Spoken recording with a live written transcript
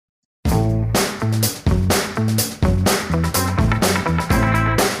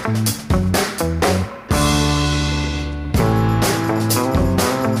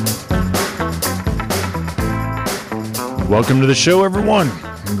Welcome to the show, everyone.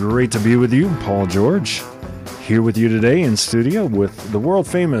 Great to be with you. Paul George here with you today in studio with the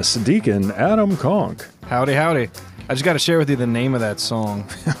world-famous Deacon Adam Conk. Howdy, howdy. I just got to share with you the name of that song.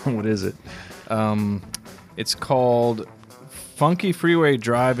 What is it? It's called Funky Freeway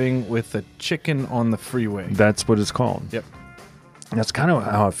Driving with a Chicken on the Freeway. That's what it's called. Yep. That's kind of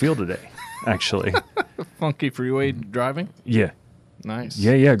how I feel today, actually. Funky Freeway Driving? Yeah. Nice.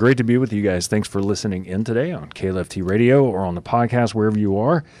 Yeah. Great to be with you guys. Thanks for listening in today on KLFT Radio or on the podcast, wherever you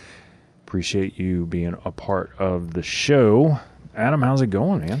are. Appreciate you being a part of the show. Adam, how's it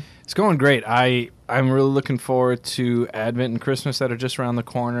going, man? It's going great. I'm really looking forward to Advent and Christmas that are just around the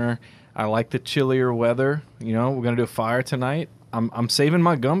corner. I like the chillier weather. You know, we're going to do a fire tonight. I'm saving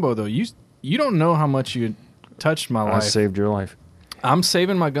my gumbo, though. You don't know how much you touched my life. I saved your life. I'm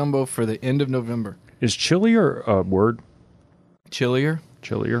saving my gumbo for the end of November. Is chillier a word? Chillier?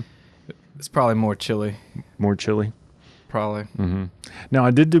 Chillier. It's probably more chilly. More chilly? Probably. Mm-hmm. Now,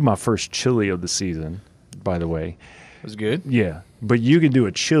 I did do my first chili of the season, by the way. It was good? Yeah, but you can do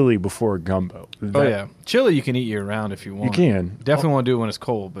a chili before a gumbo. Oh, yeah. Chili you can eat year-round if you want. You can. Definitely want to do it when it's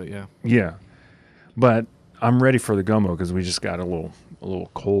cold, but yeah. Yeah, but I'm ready for the gumbo because we just got a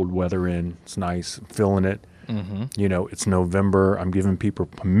little cold weather in. It's nice. I'm feeling it. Mm-hmm. You know, it's November. I'm giving people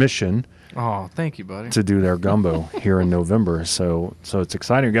permission Oh, thank you, buddy. to do their gumbo here in November. So it's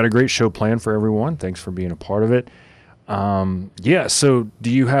exciting. We got a great show planned for everyone. Thanks for being a part of it. Yeah, so do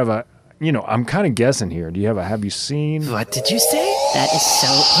you have I'm kind of guessing here. Do you have you seen? What did you say? That is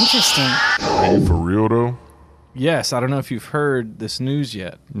so interesting. Are you for real, though? Yes, I don't know if you've heard this news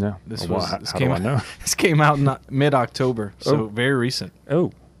yet. No. This Well, was how this do came I know? This came out mid-October, so very recent.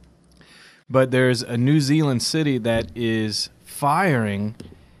 Oh, But there's a New Zealand city that is firing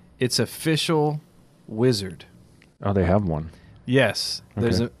its official wizard. oh, they have one. Yes,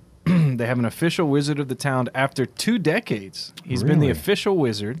 there's Okay. they have an official wizard of the town after 2 decades. He's been the Really? official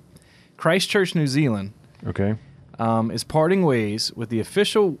wizard. Christchurch, New Zealand, Okay. is parting ways with the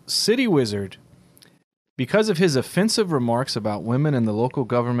official city wizard because of his offensive remarks about women in the local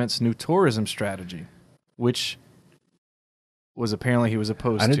government's new tourism strategy, which was apparently he was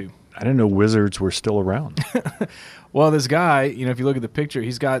opposed to. I didn't know wizards were still around. Well, this guy, if you look at the picture,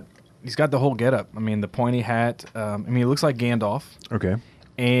 he's got the whole getup. I mean, the pointy hat. He looks like Gandalf. Okay.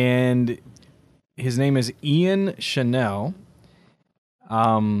 And his name is Ian Chanel.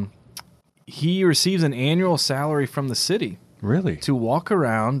 He receives an annual salary from the city Really? to walk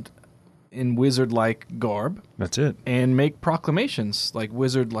around in wizard-like garb That's it. and make proclamations, like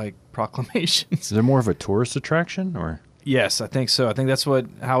wizard-like proclamations. Is there more of a tourist attraction or? Yes, I think so. I think that's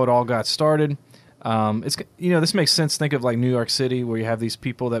how it all got started. This makes sense. Think of like New York City, where you have these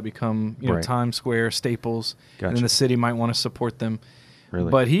people that become Right. Times Square staples, and Gotcha. then the city might want to support them.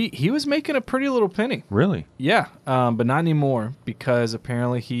 Really? But he was making a pretty little penny. Really? Yeah, but not anymore because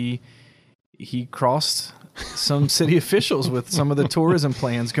apparently he crossed some city officials with some of the tourism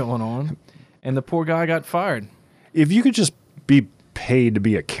plans going on, and the poor guy got fired. If you could just be paid to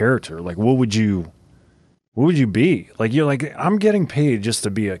be a character, like what would you be? Like you're like, I'm getting paid just to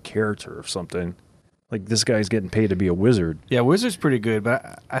be a character of something. Like this guy's getting paid to be a wizard. Yeah, wizard's pretty good,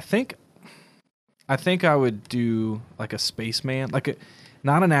 but I think I would do like a spaceman,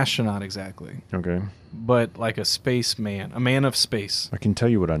 not an astronaut exactly, Okay. but like a spaceman, a man of space. I can tell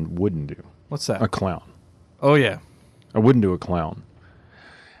you what I wouldn't do. What's that? A clown. Oh yeah. I wouldn't do a clown.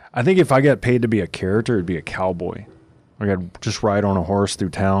 I think if I got paid to be a character, it'd be a cowboy. Like I'd just ride on a horse through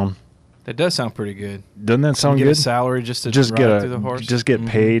town. That does sound pretty good. Doesn't that sound Get good? a salary just to just ride get through the horse. just get Mhm.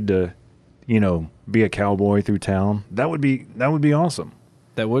 paid to, be a cowboy through town. That would be awesome.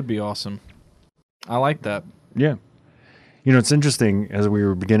 That would be awesome. I like that. Yeah. It's interesting as we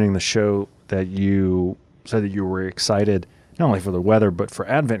were beginning the show that you said that you were excited not only for the weather but for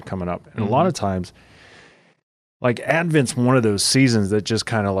Advent coming up. And a lot of times, like Advent's one of those seasons that just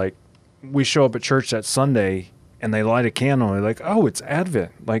kind of like we show up at church that Sunday and they light a candle and they're like, oh, it's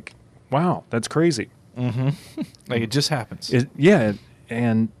Advent. Like, wow, that's crazy. Mm-hmm. Like it just happens.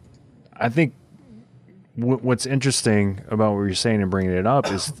 And I think what's interesting about what you're saying and bringing it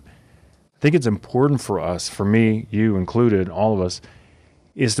up is I think it's important for us, for me, you included, all of us,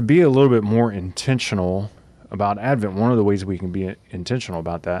 is to be a little bit more intentional about Advent. One of the ways we can be intentional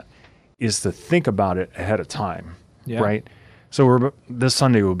about that is to think about it ahead of time, right? So this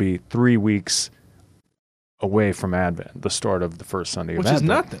Sunday will be 3 weeks away from Advent, the start of the first Sunday of Advent. Which is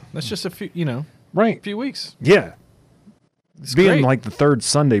nothing. That's just a few, right? few weeks. Yeah. It's being great. like the third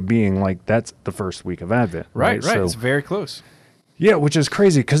Sunday being like that's the first week of Advent. Right. So, It's very close. Yeah, which is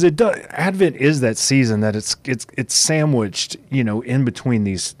crazy because it does. Advent is that season that it's sandwiched, in between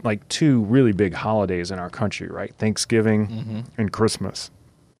these like two really big holidays in our country, right? Thanksgiving and Christmas,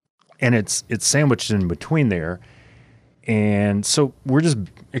 and it's sandwiched in between there, and so we're just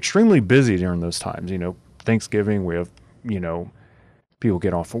extremely busy during those times. Thanksgiving we have, people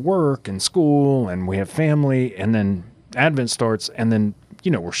get off of work and school, and we have family, and then Advent starts, and then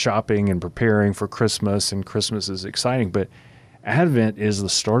we're shopping and preparing for Christmas, and Christmas is exciting, but Advent is the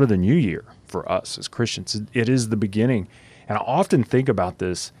start of the new year for us as Christians. It is the beginning. And I often think about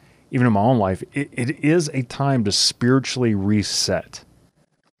this, even in my own life. It is a time to spiritually reset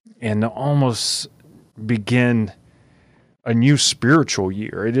and to almost begin a new spiritual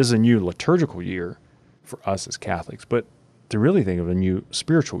year. It is a new liturgical year for us as Catholics, but to really think of a new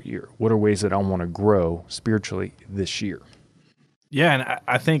spiritual year. What are ways that I want to grow spiritually this year? Yeah, and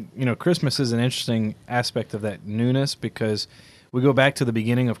I think, Christmas is an interesting aspect of that newness because we go back to the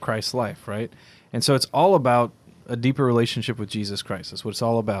beginning of Christ's life, right? And so it's all about a deeper relationship with Jesus Christ. That's what it's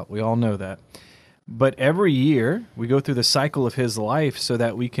all about. We all know that. But every year, we go through the cycle of his life so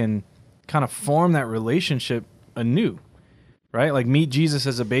that we can kind of form that relationship anew, right? Like meet Jesus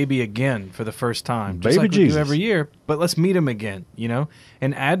as a baby again for the first time. Just Baby like we Jesus. do every year, but let's meet him again,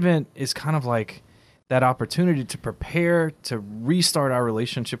 And Advent is kind of like that opportunity to prepare to restart our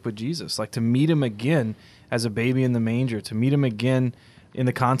relationship with Jesus, like to meet him again as a baby in the manger, to meet him again in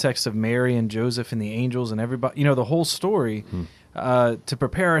the context of Mary and Joseph and the angels and everybody, the whole story, to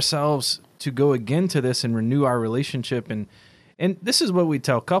prepare ourselves to go again to this and renew our relationship. And this is what we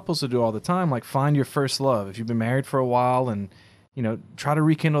tell couples to do all the time, like find your first love. If you've been married for a while and try to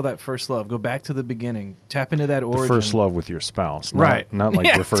rekindle that first love. Go back to the beginning. Tap into that origin. The first love with your spouse. Right. Not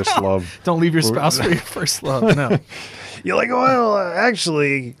like your first love. Don't leave your spouse for your first love. No. You're like, well,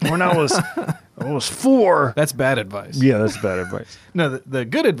 actually, when I was 4. That's bad advice. Yeah, that's bad advice. No, the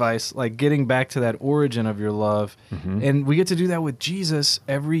good advice, like getting back to that origin of your love. And we get to do that with Jesus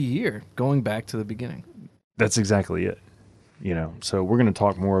every year, going back to the beginning. That's exactly it. So we're going to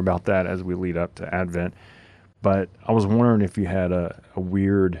talk more about that as we lead up to Advent. But I was wondering if you had a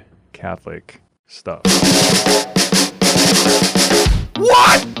weird Catholic stuff.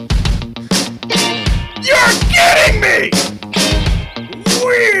 What? You're kidding me!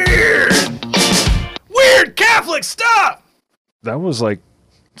 Weird Catholic stuff! That was like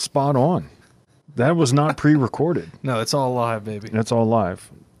spot on. That was not pre-recorded. No, it's all live, baby. That's all live.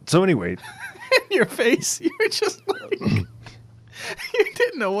 So anyway. Your face, you were just like... You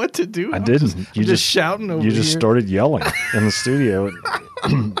didn't know what to do. I didn't. You just shouting over You just here. started yelling in the studio.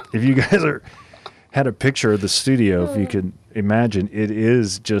 If you guys had a picture of the studio, if you could imagine, it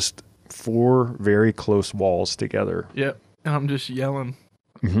is just 4 very close walls together. Yep. And I'm just yelling.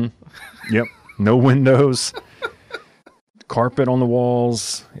 Yep. No windows, carpet on the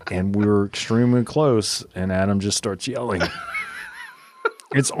walls, and we were extremely close, and Adam just starts yelling.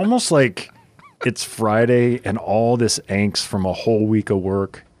 It's almost like it's Friday and all this angst from a whole week of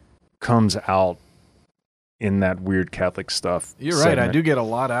work comes out in that weird Catholic stuff. You're right. I do get a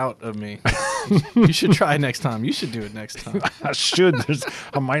lot out of me. You should try next time. You should do it next time. I should.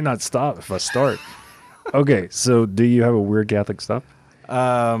 I might not stop if I start. Okay, so do you have a weird Catholic stuff?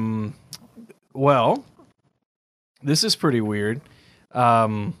 Well, this is pretty weird.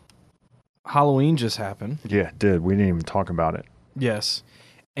 Halloween just happened. Yeah, it did. We didn't even talk about it. Yes.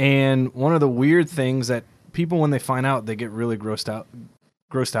 And one of the weird things that people, when they find out, they get really grossed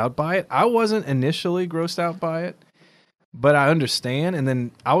out by it. I wasn't initially grossed out by it, but I understand. And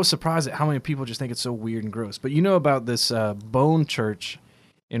then I was surprised at how many people just think it's so weird and gross. But you know about this bone church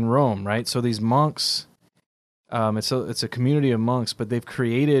in Rome, right? So these monks, it's a community of monks, but they've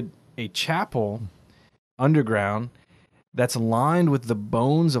created a chapel underground that's lined with the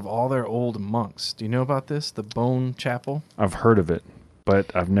bones of all their old monks. Do you know about this? The Bone Chapel? I've heard of it,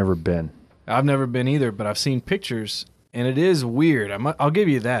 but I've never been. I've never been either, but I've seen pictures, and it is weird. I'll give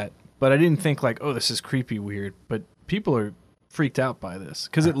you that. But I didn't think like, oh, this is creepy weird. But people are freaked out by this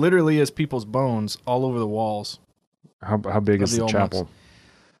because it literally is people's bones all over the walls. How big is the chapel? Monks.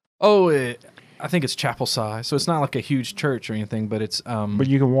 Oh, I think it's chapel size, so it's not like a huge church or anything, but it's... But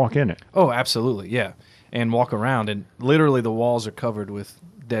you can walk in it. Oh, absolutely, yeah. And walk around, and literally the walls are covered with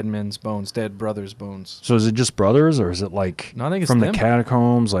dead men's bones, dead brothers' bones. So is it just brothers, or is it like no, I think it's from them. The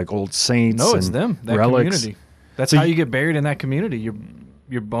catacombs, like old saints? No, it's and them, that relics? Community. That's how you get buried in that community.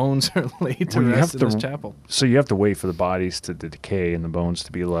 Your bones are laid to rest in this chapel. So you have to wait for the bodies to decay and the bones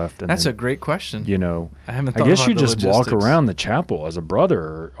to be left. And that's then, a great question. I haven't thought I guess about you the just logistics. walk around the chapel as a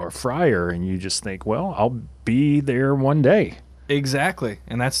brother or friar, and you just think, well, I'll be there one day. Exactly,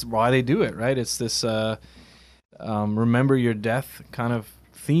 and that's why they do it, right? It's this remember your death kind of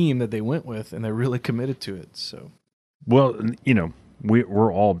theme that they went with, and they're really committed to it. So, well, we'll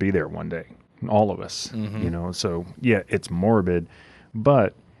all be there one day, all of us, so yeah, it's morbid,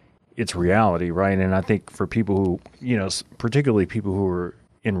 but it's reality, right? And I think for people who, particularly people who are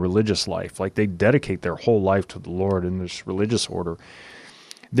in religious life, like they dedicate their whole life to the Lord in this religious order,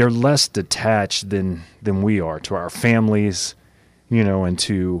 they're less detached than we are to our families, and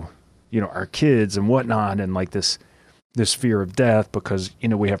to, our kids and whatnot, and like this fear of death, because,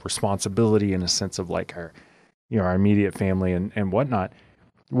 we have responsibility in a sense of like our immediate family and whatnot.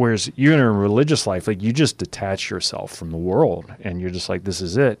 Whereas you're in a religious life, like you just detach yourself from the world and you're just like, this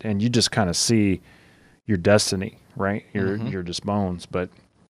is it. And you just kind of see your destiny, right? You're just bones. But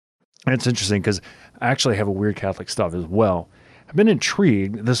it's interesting because I actually have a weird Catholic stuff as well. I've been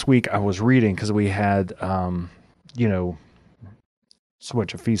intrigued. This week I was reading because we had, so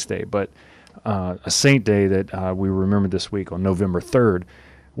much a feast day, but a saint day that we remember this week on November 3rd,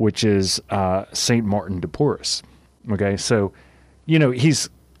 which is Saint Martin de Porres. Okay, so,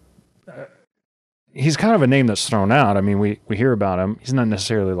 he's kind of a name that's thrown out. I mean, we hear about him. He's not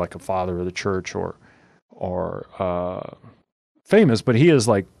necessarily like a father of the church or famous, but he is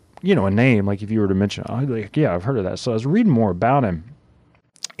like, a name. Like if you were to mention, I'd be like, yeah, I've heard of that. So I was reading more about him,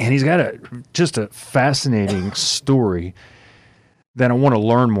 and he's got just a fascinating story that I want to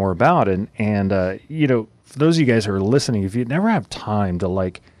learn more about. And for those of you guys who are listening, if you never have time to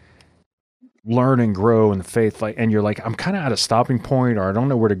like learn and grow in the faith, like, and you're like, I'm kind of at a stopping point, or I don't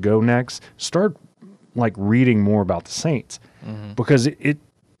know where to go next, start like reading more about the saints, because it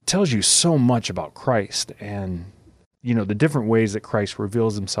tells you so much about Christ and, the different ways that Christ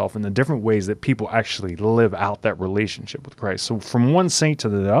reveals himself and the different ways that people actually live out that relationship with Christ. So from one saint to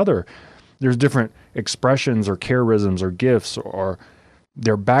the other, there's different expressions or charisms or gifts or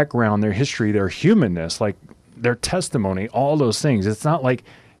their background, their history, their humanness, like their testimony, all those things. It's not like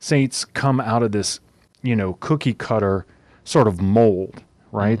saints come out of this, cookie cutter sort of mold,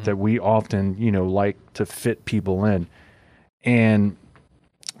 right? That we often, like to fit people in. And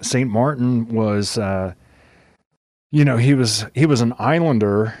Saint Martin was, he was an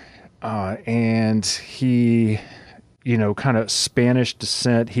islander, and he, kind of Spanish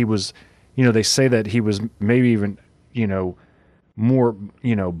descent. He was, they say that he was maybe even, more,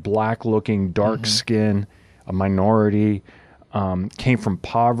 black looking, dark skin, a minority, came from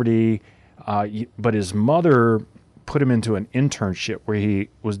poverty. But his mother put him into an internship where he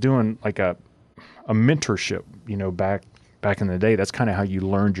was doing like a mentorship, back in the day. That's kind of how you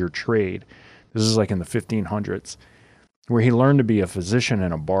learned your trade. This is like in the 1500s, where he learned to be a physician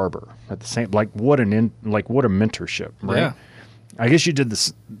and a barber at the same, like what a mentorship, right? Yeah. I guess you did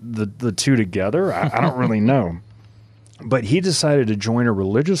the two together. I don't really know, but he decided to join a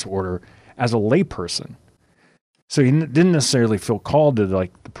religious order as a layperson. So he didn't necessarily feel called to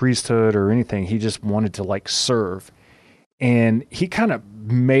like the priesthood or anything. He just wanted to like serve. And he kind of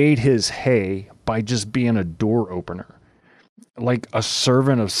made his hay by just being a door opener, like a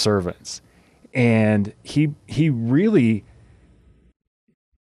servant of servants. And he really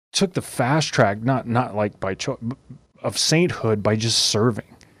took the fast track, not like by choice, of sainthood by just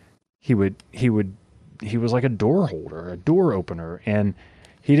serving. He was like a door holder, a door opener. And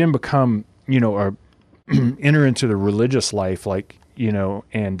he didn't become, enter into the religious life, like,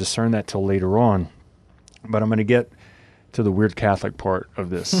 and discern that till later on. But I'm going to get to the weird Catholic part of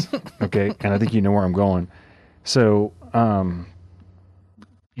this. Okay. And I think you know where I'm going. So,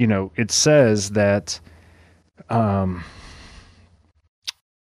 it says that,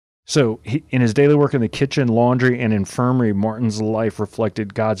 so in his daily work in the kitchen, laundry, and infirmary, Martin's life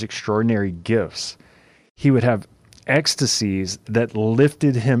reflected God's extraordinary gifts. He would have ecstasies that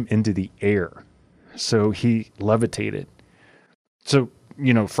lifted him into the air. So he levitated. So,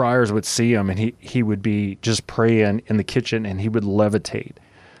 friars would see him and he would be just praying in the kitchen and he would levitate.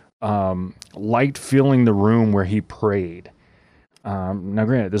 Light filling the room where he prayed. Now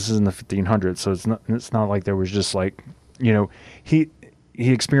granted, this is in the 1500s, so it's not like there was just like, he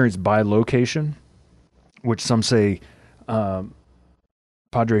experienced bilocation, which some say,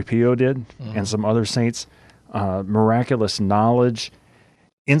 Padre Pio did, and some other saints, miraculous knowledge,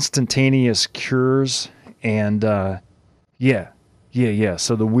 instantaneous cures, and yeah.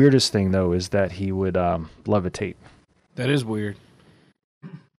 So the weirdest thing though is that he would levitate. That is weird.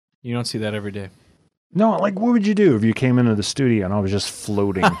 You don't see that every day. No, like what would you do if you came into the studio and I was just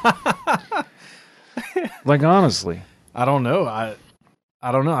floating? Like honestly, I don't know. I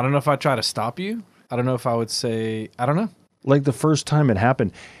don't know. I don't know if I'd try to stop you. I don't know if I would say, I don't know. Like the first time it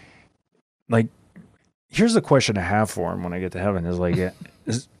happened, like here's the question I have for him when I get to heaven is like,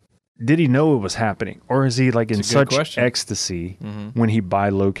 did he know it was happening? Or is he like in It's a good such question. ecstasy when he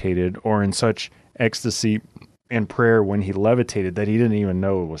bilocated, or in such ecstasy and prayer when he levitated that he didn't even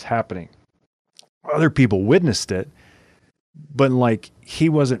know it was happening? Other people witnessed it, but like he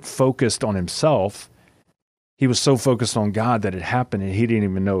wasn't focused on himself. He was so focused on God that it happened and he didn't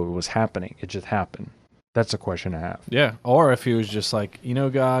even know it was happening. It just happened. That's a question I have. Yeah. Or if he was just like,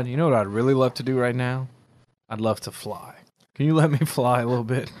 God, you know what I'd really love to do right now? I'd love to fly. Can you let me fly a little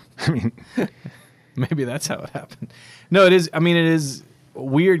bit? I mean, Maybe that's how it happened. No, it is. I mean, it is a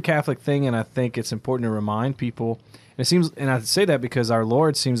weird Catholic thing, and I think it's important to remind people. And it seems, and I say that because our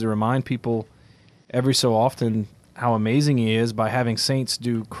Lord seems to remind people every so often how amazing He is by having saints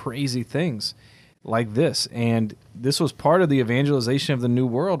do crazy things like this. And this was part of the evangelization of the New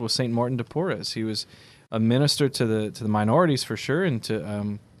World with Saint Martin de Porres. He was a minister to the minorities for sure, and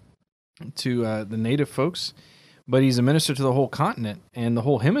to the native folks, but he's a minister to the whole continent and the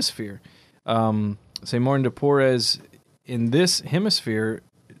whole hemisphere. Saint Martin de Porres in this hemisphere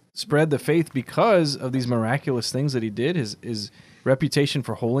spread the faith because of these miraculous things that he did, his reputation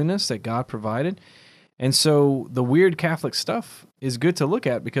for holiness that God provided. And so the weird Catholic stuff is good to look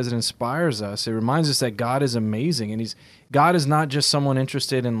at because it inspires us. It reminds us that God is amazing, and God is not just someone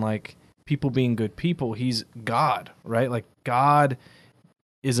interested in like people being good people. He's God, right? Like God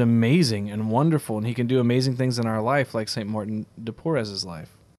is amazing and wonderful, and he can do amazing things in our life, like St. Martin de Porres' life.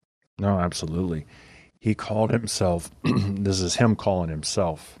 no, absolutely. He called himself, this is him calling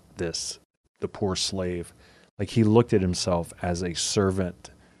himself the poor slave. Like he looked at himself as a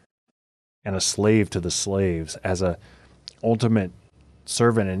servant and a slave to the slaves, as a ultimate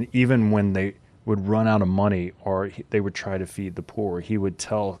servant. And even when they would run out of money or they would try to feed the poor, he would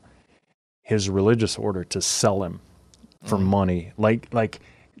tell his religious order to sell him for money. Like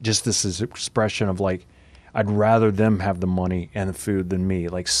just this is expression of like, I'd rather them have the money and the food than me,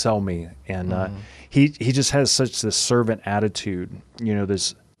 like sell me. And he just has such this servant attitude,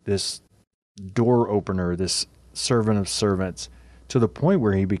 this door opener, this servant of servants, to the point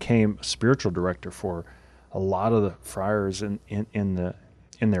where he became a spiritual director for a lot of the friars in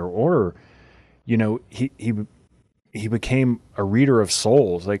their order. He became a reader of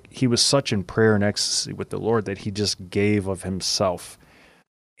souls. Like he was such in prayer and ecstasy with the Lord that he just gave of himself.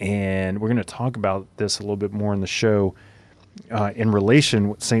 And we're going to talk about this a little bit more in the show in relation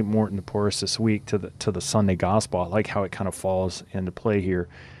with St. Martin de Porres this week to the Sunday Gospel. I like how it kind of falls into play here.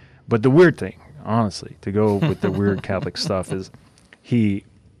 But the weird thing, honestly, to go with the weird Catholic stuff, is he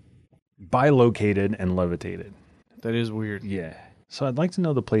bilocated and levitated. That is weird. Yeah. So I'd like to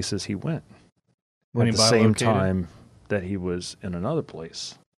know the places he went When at he the same bilocated? time that he was in another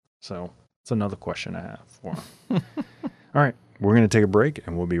place. So it's another question I have for him. All right. We're going to take a break,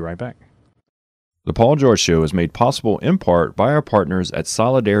 and we'll be right back. The Paul George Show is made possible in part by our partners at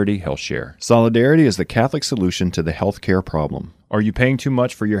Solidarity HealthShare. Solidarity is the Catholic solution to the healthcare problem. Are you paying too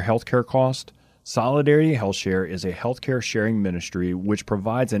much for your healthcare cost? Solidarity HealthShare is a healthcare sharing ministry which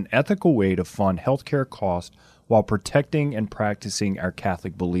provides an ethical way to fund healthcare costs while protecting and practicing our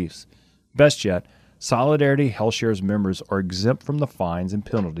Catholic beliefs. Best yet, Solidarity HealthShare's members are exempt from the fines and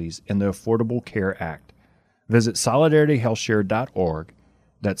penalties in the Affordable Care Act. Visit solidarityhealthshare.org.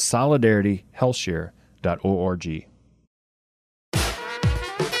 That's solidarityhealthshare.org.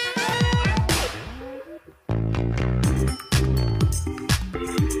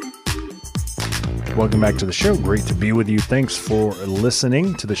 Welcome back to the show. Great to be with you. Thanks for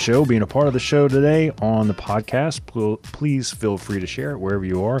listening to the show, being a part of the show today on the podcast. Please feel free to share it wherever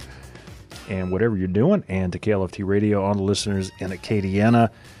you are and whatever you're doing. And to KLFT Radio, all the listeners in Acadiana,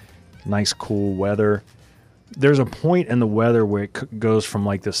 nice cool weather. There's a point in the weather where it goes from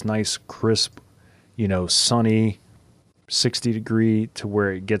like this nice, crisp, sunny 60 degree to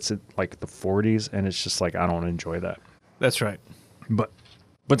where it gets at like the 40s. And it's just like, I don't enjoy that. That's right. But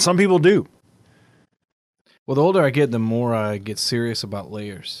some people do. Well, the older I get, the more I get serious about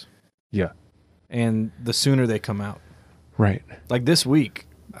layers. Yeah. And the sooner they come out. Right. Like this week,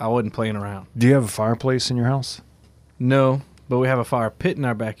 I wasn't playing around. Do you have a fireplace in your house? No, but we have a fire pit in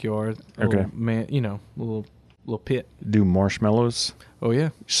our backyard. Okay. Little pit. Do marshmallows, Oh, yeah.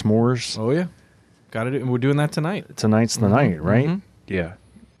 s'mores? Oh, yeah. Got to do. We're doing that tonight. Tonight's the night, right? mhm. Yeah.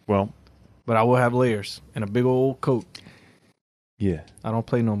 Well, But I will have layers and a big old coat. yeah. I don't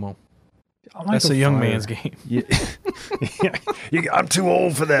play no more. I like That's a young fire. man's game. Yeah. I'm too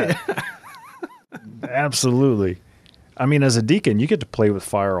old for that. Absolutely. I mean, as a deacon, you get to play with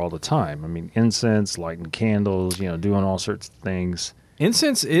fire all the time. I mean, incense, lighting candles, doing all sorts of things.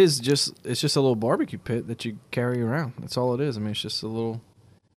 Incense is just a little barbecue pit that you carry around. That's all it is. I mean, it's just a little,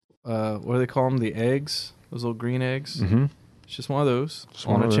 what do they call them? The eggs? Those little green eggs? Mm-hmm. It's just one of those Just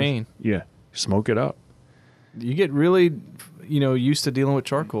on one a of those. chain. Yeah. Smoke it up. You get really, used to dealing with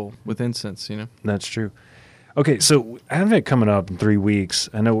charcoal with incense, That's true. Okay, so Advent coming up in 3 weeks.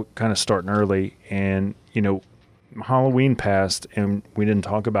 I know we're kind of starting early, and Halloween passed, and we didn't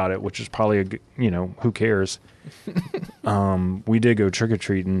talk about it, which is probably who cares? We did go trick or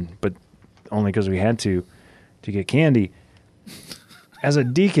treating, but only because we had to get candy. As a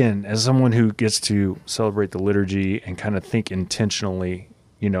deacon, as someone who gets to celebrate the liturgy and kind of think intentionally,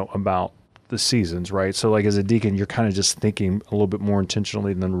 about the seasons, right? So, like as a deacon, you're kind of just thinking a little bit more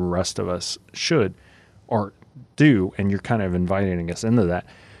intentionally than the rest of us should or do, and you're kind of inviting us into that.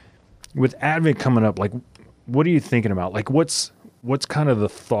 With Advent coming up, like, what are you thinking about? Like, what's kind of the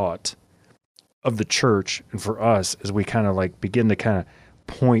thought of the church and for us as we kind of like begin to kind of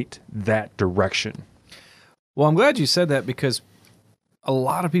point that direction? Well, I'm glad you said that because a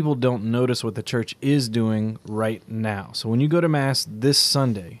lot of people don't notice what the church is doing right now. So when you go to Mass this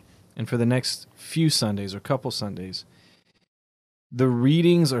Sunday, and for the next few Sundays or couple Sundays, the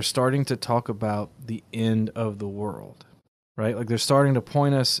readings are starting to talk about the end of the world, right? Like they're starting to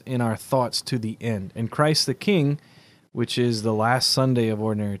point us in our thoughts to the end. And Christ the King, which is the last Sunday of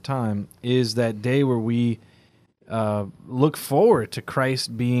Ordinary Time, is that day where we look forward to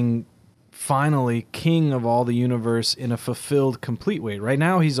Christ being finally King of all the universe in a fulfilled, complete way. Right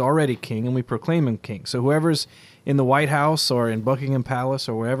now, he's already King, and we proclaim him King. So whoever's in the White House or in Buckingham Palace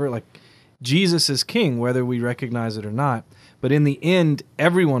or wherever, like Jesus is King, whether we recognize it or not. But in the end,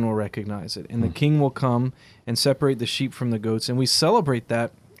 everyone will recognize it, and the King will come and separate the sheep from the goats, and we celebrate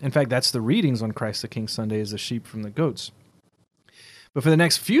that. In fact, that's the readings on Christ the King Sunday, is the sheep from the goats. But for the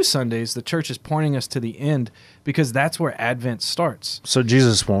next few Sundays, the church is pointing us to the end because that's where Advent starts. So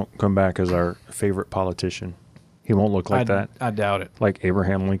Jesus won't come back as our favorite politician. He won't look like that. I doubt it. Like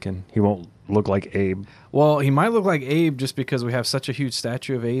Abraham Lincoln. He won't look like Abe. Well, he might look like Abe just because we have such a huge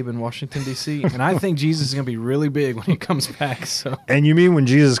statue of Abe in Washington, D.C. And I think Jesus is going to be really big when he comes back. So And you mean when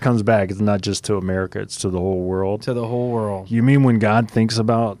Jesus comes back, it's not just to America, it's to the whole world? to the whole world. You mean when God thinks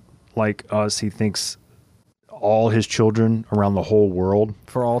about like us, he thinks all his children around the whole world?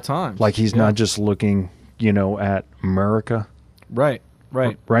 For all time. Like he's not just looking, at America? Right,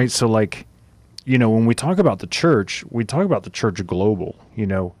 right. Right? So like, when we talk about the church, we talk about the church global.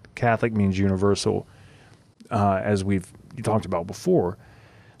 Catholic means universal, as we've talked about before.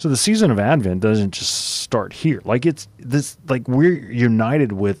 So the season of Advent doesn't just start here. Like it's this, like we're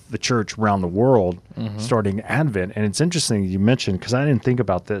united with the church around the world starting Advent. And it's interesting you mentioned, because I didn't think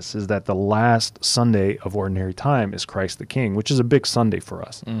about this, is that the last Sunday of Ordinary Time is Christ the King, which is a big Sunday for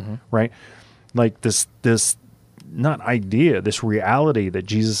us, right? Like this not idea, this reality that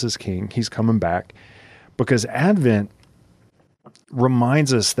Jesus is King, he's coming back, because Advent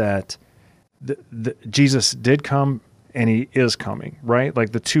reminds us that Jesus did come and he is coming, right?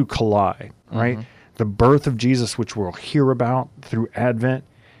 Like the two collide, right? The birth of Jesus, which we'll hear about through Advent,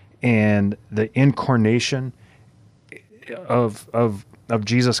 and the incarnation of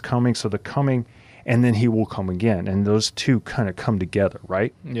Jesus coming, so the coming, and then he will come again. And those two kind of come together,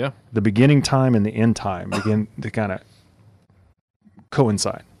 right? Yeah. The beginning time and the end time begin to kind of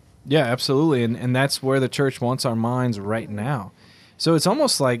coincide. Yeah, absolutely. And that's where the church wants our minds right now. So it's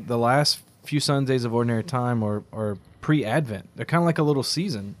almost like the last few Sundays of Ordinary Time or pre-Advent. They're kind of like a little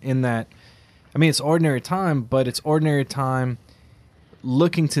season in that, it's Ordinary Time, but it's Ordinary Time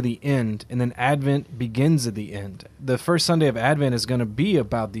looking to the end, and then Advent begins at the end. The first Sunday of Advent is going to be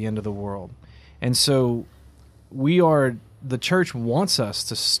about the end of the world. And so the church wants us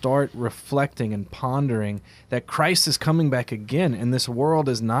to start reflecting and pondering that Christ is coming back again, and this world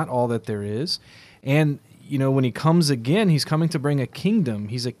is not all that there is. And, when he comes again, he's coming to bring a kingdom.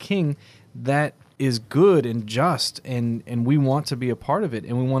 He's a king that is good and just, and we want to be a part of it,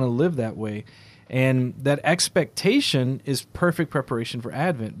 and we want to live that way. And that expectation is perfect preparation for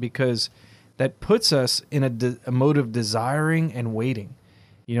Advent, because that puts us in a mode of desiring and waiting.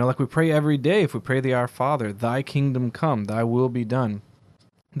 Like we pray every day, if we pray the Our Father, thy kingdom come, thy will be done.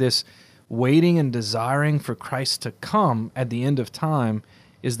 This waiting and desiring for Christ to come at the end of time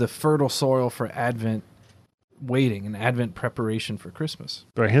is the fertile soil for Advent waiting and Advent preparation for Christmas.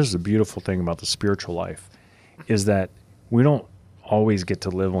 But here's the beautiful thing about the spiritual life is that we don't always get to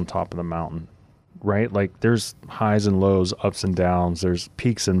live on top of the mountain, right? Like there's highs and lows, ups and downs, there's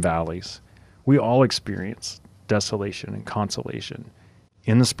peaks and valleys. We all experience desolation and consolation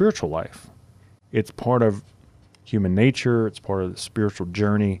in the spiritual life. It's part of human nature. It's part of the spiritual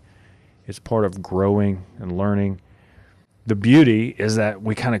journey. It's part of growing and learning. The beauty is that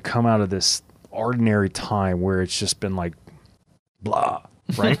we kind of come out of this ordinary time where it's just been like blah,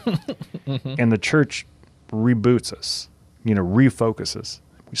 right? And the church reboots us refocuses.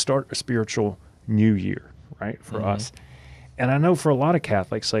 We start a spiritual new year, right, for us. And I know for a lot of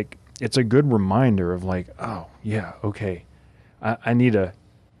Catholics, like, it's a good reminder of like, oh yeah, okay, I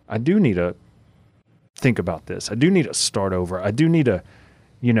do need to think about this. I do need to start over. I do need to,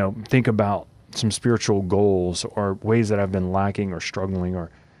 think about some spiritual goals or ways that I've been lacking or struggling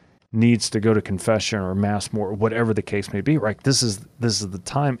or needs to go to confession or mass more, or whatever the case may be, right? This is the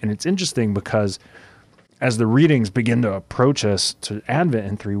time. And it's interesting because as the readings begin to approach us to Advent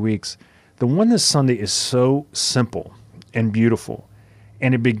in 3 weeks, the one this Sunday is so simple and beautiful.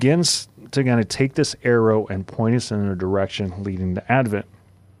 And it begins to kind of take this arrow and point us in a direction leading to Advent.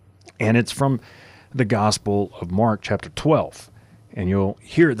 And it's from the Gospel of Mark, chapter 12. And you'll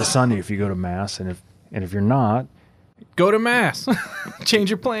hear it this Sunday if you go to Mass. And if you're not, go to Mass. Change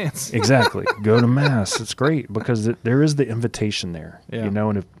your plans. Exactly. Go to Mass. It's great because there is the invitation there. Yeah.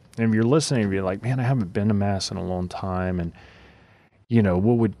 And if you're listening, you're like, man, I haven't been to Mass in a long time. And,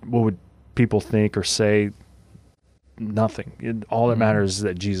 what would people think or say? Nothing. All that matters is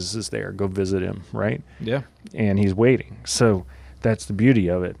that Jesus is there. Go visit him, right? Yeah. And he's waiting. So that's the beauty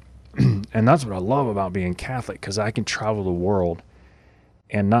of it. And that's what I love about being Catholic, because I can travel the world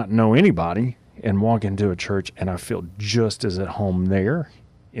and not know anybody and walk into a church and I feel just as at home there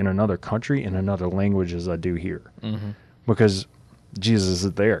in another country, in another language as I do here. Because Jesus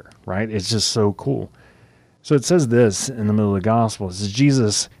is there, right? It's just so cool. So it says this in the middle of the gospel. It says,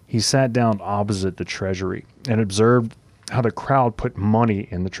 Jesus, he sat down opposite the treasury and observed how the crowd put money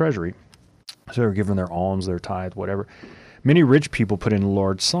in the treasury. So they were giving their alms, their tithe, whatever. Many rich people put in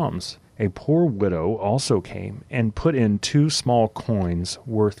large sums. A poor widow also came and put in 2 small coins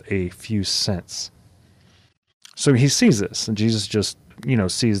worth a few cents. So he sees this, and Jesus just,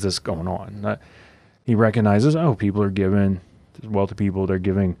 sees this going on. He recognizes, people are giving, wealthy people, they're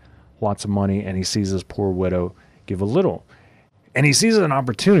giving lots of money, and he sees this poor widow give a little. And he sees an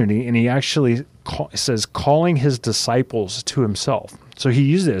opportunity, and he actually says, calling his disciples to himself. So he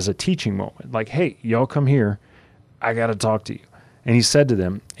used it as a teaching moment. Like, hey, y'all come here. I got to talk to you. And he said to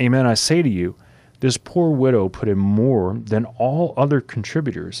them, amen, I say to you, this poor widow put in more than all other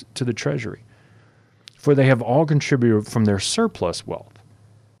contributors to the treasury. For they have all contributed from their surplus wealth.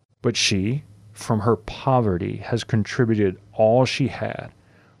 But she, from her poverty, has contributed all she had,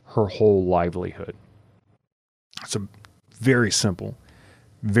 her whole livelihood. It's a very simple,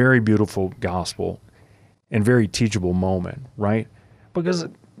 very beautiful gospel and very teachable moment, right? Because,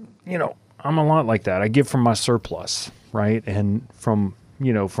 I'm a lot like that. I give from my surplus, right? And from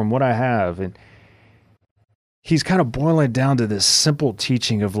what I have. And he's kind of boiling it down to this simple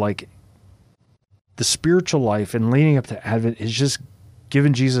teaching of like the spiritual life and leading up to Advent is just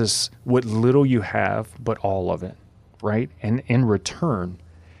giving Jesus what little you have, but all of it, right? And in return,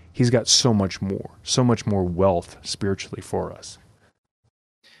 he's got so much more wealth spiritually for us.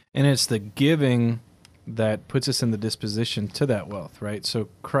 And it's the giving that puts us in the disposition to that wealth, right? So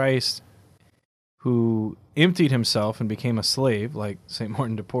Christ, who emptied himself and became a slave, like St.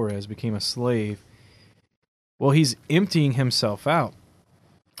 Martin de Porres became a slave, well, he's emptying himself out.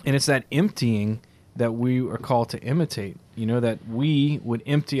 And it's that emptying that we are called to imitate, that we would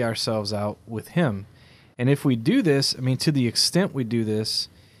empty ourselves out with him. And if we do this, to the extent we do this,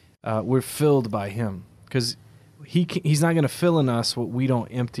 we're filled by him, because he's not going to fill in us what we don't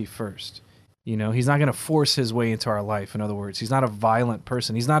empty first. He's not going to force his way into our life. In other words, he's not a violent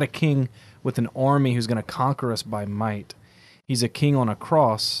person. He's not a king with an army who's going to conquer us by might. He's a king on a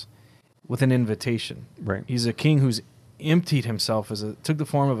cross with an invitation. Right. He's a king who's emptied himself took the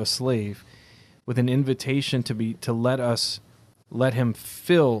form of a slave with an invitation to let him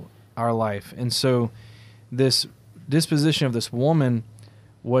fill our life. And so this disposition of this woman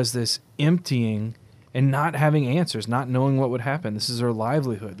was this emptying and not having answers, not knowing what would happen. This is her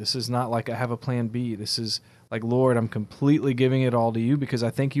livelihood. This is not like I have a plan B. This is like, Lord, I'm completely giving it all to you because I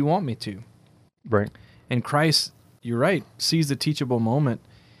think you want me to. Right. And Christ, you're right, sees the teachable moment.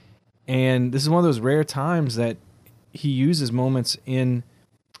 And this is one of those rare times that he uses moments in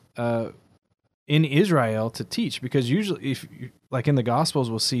Israel to teach, because usually, like in the Gospels,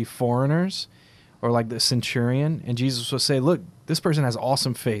 we'll see foreigners or like the centurion, and Jesus will say, look, this person has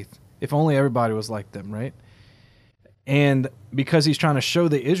awesome faith. If only everybody was like them, right? And because he's trying to show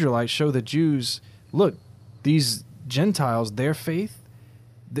the Israelites, show the Jews, look, these Gentiles, their faith,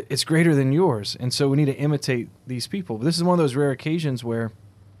 it's greater than yours. And so we need to imitate these people. But this is one of those rare occasions where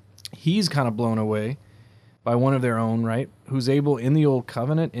he's kind of blown away by one of their own, right? Who's able in the old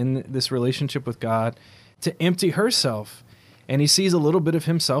covenant, in this relationship with God, to empty herself. And he sees a little bit of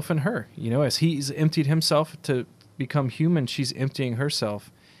himself in her. As he's emptied himself to become human, she's emptying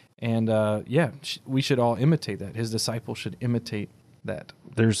herself. And we should all imitate that. His disciples should imitate that.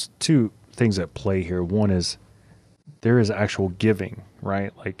 There's two things at play here. One is there is actual giving,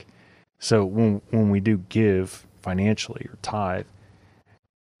 right? Like, so when we do give financially or tithe,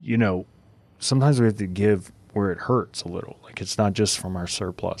 sometimes we have to give where it hurts a little. Like, it's not just from our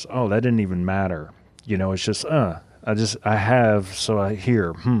surplus. Oh, that didn't even matter. It's just, I have, so I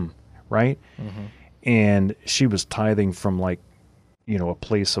hear, right? Mm-hmm. And she was tithing from like, a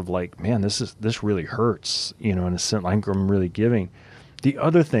place of like, man, this really hurts, in a sense, like I'm really giving. The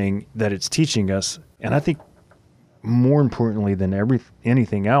other thing that it's teaching us, and I think more importantly than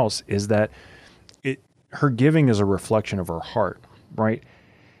anything else, is that her giving is a reflection of her heart, right?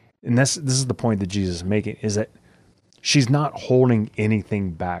 And this is the point that Jesus is making, is that she's not holding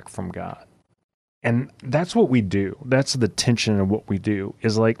anything back from God. And that's what we do. That's the tension of what we do,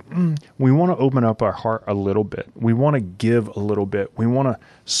 is like, we want to open up our heart a little bit. We want to give a little bit. We want to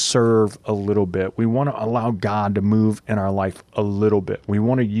serve a little bit. We want to allow God to move in our life a little bit. We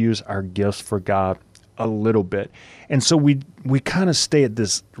want to use our gifts for God a little bit. And so we kind of stay at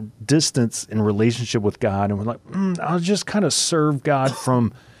this distance in relationship with God, and we're like, I'll just kind of serve God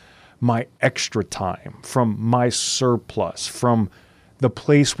from my extra time, from my surplus, from the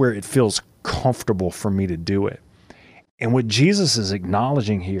place where it feels comfortable for me to do it. And what Jesus is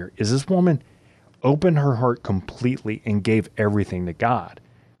acknowledging here is this woman opened her heart completely and gave everything to God,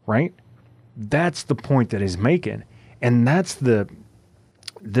 right? That's the point that he's making. And that's the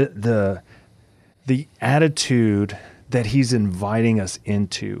attitude that he's inviting us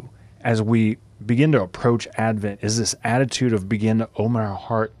into as we begin to approach Advent, is this attitude of begin to open our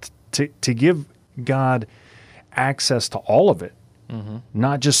heart to give God access to all of it,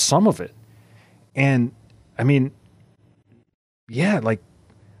 not just some of it. And I mean, yeah, like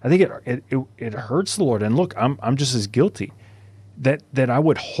I think it hurts the Lord. And look, I'm just as guilty that I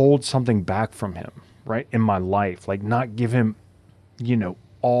would hold something back from him, right, in my life, like not give him,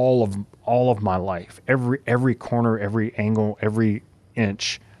 all of my life, every corner, every angle, every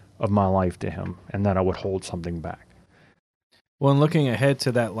inch of my life to him, and that I would hold something back. Well, and looking ahead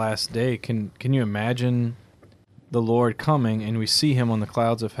to that last day, can you imagine the Lord coming, and we see him on the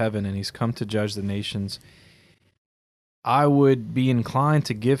clouds of heaven, and he's come to judge the nations? I would be inclined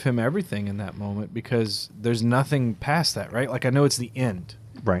to give him everything in that moment, because there's nothing past that, right? Like, I know it's the end.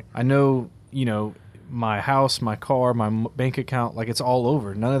 Right. I know, my house, my car, my bank account, like, it's all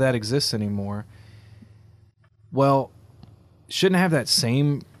over. None of that exists anymore. Well, shouldn't I have that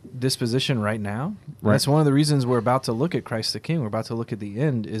same disposition right now? Right. That's one of the reasons we're about to look at Christ the King. We're about to look at the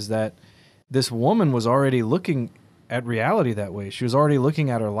end, is that this woman was already looking at reality that way. She was already looking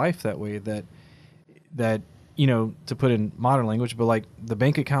at her life that way, that to put in modern language, but like the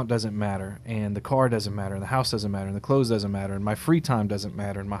bank account doesn't matter, and the car doesn't matter, and the house doesn't matter, and the clothes doesn't matter, and my free time doesn't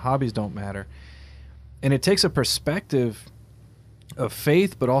matter, and my hobbies don't matter. And it takes a perspective of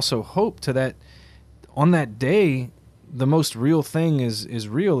faith, but also hope, to that on that day, the most real thing is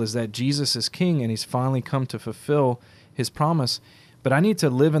that Jesus is king, and he's finally come to fulfill his promise. But I need to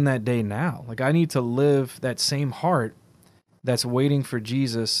live in that day now. Like, I need to live that same heart that's waiting for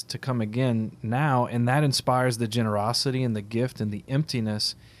Jesus to come again now, and that inspires the generosity and the gift and the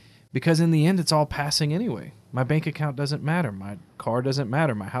emptiness, because in the end, it's all passing anyway. My bank account doesn't matter. My car doesn't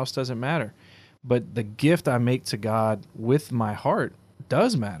matter. My house doesn't matter. But the gift I make to God with my heart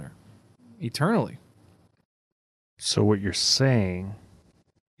does matter eternally. So what you're saying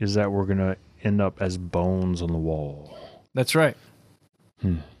is that we're going to end up as bones on the wall. That's right.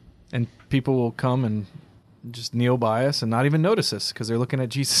 And people will come and just kneel by us and not even notice us, because they're looking at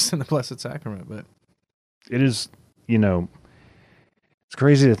Jesus in the Blessed Sacrament. But it is, it's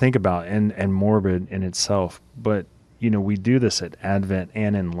crazy to think about and morbid in itself. But, we do this at Advent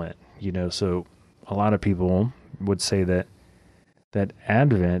and in Lent, so a lot of people would say that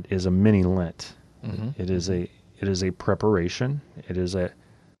Advent is a mini Lent. Mm-hmm. It is a preparation. It is a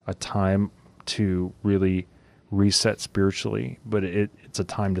time to really reset spiritually, but it's a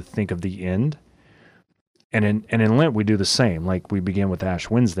time to think of the end. And in Lent, we do the same. Like, we begin with Ash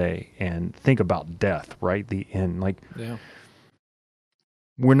Wednesday and think about death, right? The end. Like, yeah.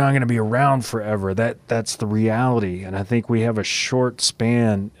 We're not going to be around forever. That's the reality. And I think we have a short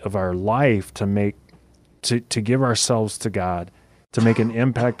span of our life to give ourselves to God, to make an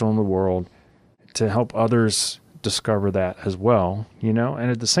impact on the world, to help others discover that as well, and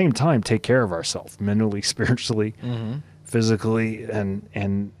at the same time, take care of ourselves mentally, spiritually, physically,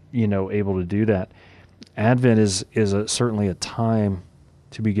 and able to do that. Advent is certainly a time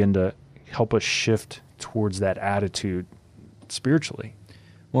to begin to help us shift towards that attitude spiritually.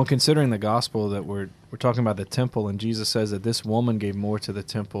 Well, considering the gospel that we're talking about the temple, and Jesus says that this woman gave more to the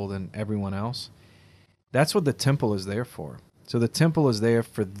temple than everyone else. That's what the temple is there for. So the temple is there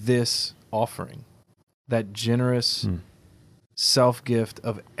for this offering, that generous self-gift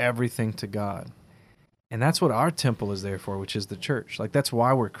of everything to God. And that's what our temple is there for, which is the church. Like, that's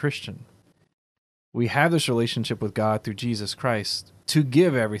why we're Christian. We have this relationship with God through Jesus Christ to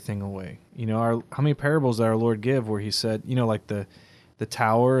give everything away. You know, how many parables did our Lord give where he said, you know, like the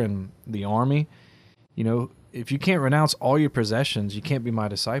tower and the army, you know, if you can't renounce all your possessions, you can't be my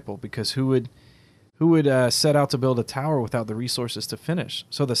disciple, because who would set out to build a tower without the resources to finish?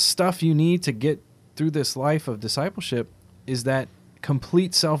 So the stuff you need to get through this life of discipleship is that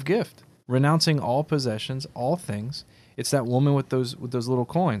complete self-gift, renouncing all possessions, all things. It's that woman with those little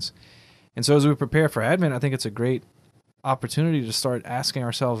coins. And so as we prepare for Advent, I think it's a great opportunity to start asking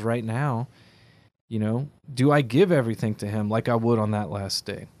ourselves right now, you know, do I give everything to him like I would on that last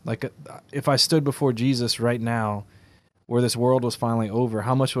day? Like, if I stood before Jesus right now, where this world was finally over,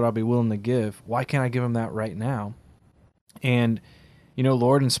 how much would I be willing to give? Why can't I give him that right now? And, you know,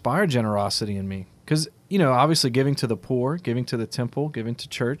 Lord, inspire generosity in me. Because, you know, obviously giving to the poor, giving to the temple, giving to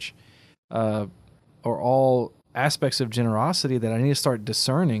church, are all aspects of generosity that I need to start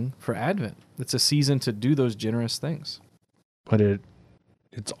discerning for Advent. It's a season to do those generous things. But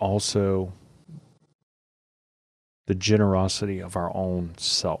it's also the generosity of our own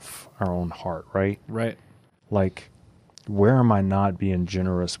self, our own heart, right? Right. Like, where am I not being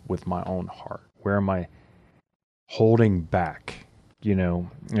generous with my own heart? Where am I holding back? You know,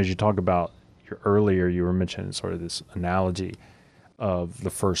 as you talk about earlier, you were mentioning sort of this analogy of the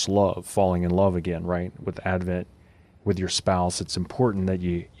first love, falling in love again, right? With Advent, with your spouse, it's important that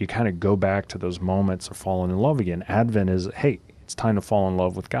you kind of go back to those moments of falling in love again. Advent is, hey, it's time to fall in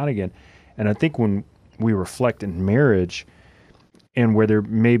love with God again. And I think when we reflect in marriage and where there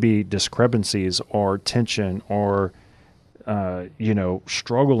may be discrepancies or tension or,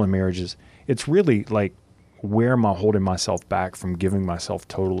 struggle in marriages, it's really like, where am I holding myself back from giving myself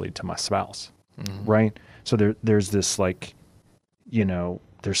totally to my spouse, right? So there's this like,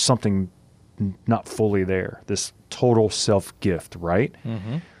 there's something not fully there, this total self-gift, right?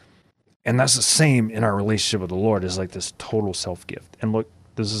 Mm-hmm. And that's the same in our relationship with the Lord, is like this total self-gift. And look,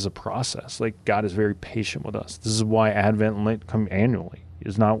 this is a process. Like, God is very patient with us. This is why Advent and Lent come annually.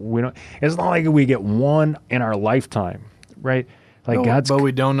 It's not like we get one in our lifetime, right? Like, but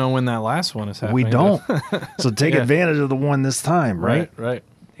we don't know when that last one is happening. We don't. So take advantage of the one this time, right? Right.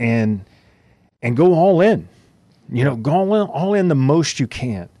 And go all in. Go all in the most you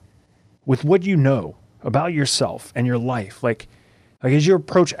can with what you know about yourself and your life. Like as you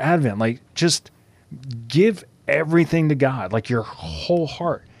approach Advent, like, just give everything to God, like your whole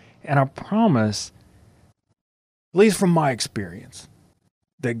heart. And I promise, at least from my experience,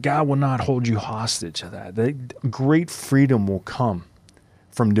 that God will not hold you hostage to that. That great freedom will come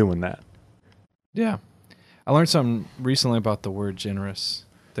from doing that. Yeah. I learned something recently about the word generous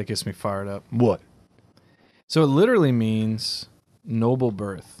that gets me fired up. What? So it literally means noble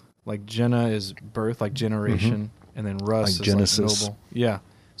birth. Like Jenna is birth, like generation, and then Russ like is Genesis. like noble. Yeah.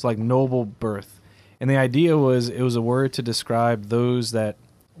 It's like noble birth. And the idea was, it was a word to describe those that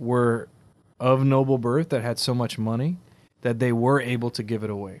were of noble birth, that had so much money that they were able to give it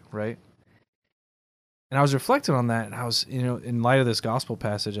away, right? And I was reflecting on that, and I was, in light of this gospel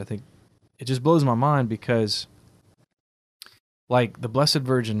passage, I think it just blows my mind, because like the Blessed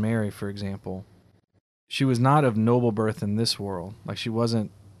Virgin Mary, for example, she was not of noble birth in this world. Like, she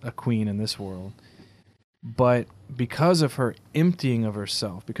wasn't a queen in this world. But because of her emptying of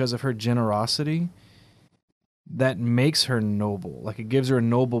herself, because of her generosity, that makes her noble. Like, it gives her a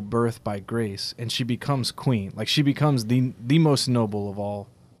noble birth by grace, and she becomes queen. Like, she becomes the most noble of all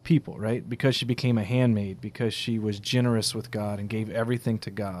people, right? Because she became a handmaid, because she was generous with God and gave everything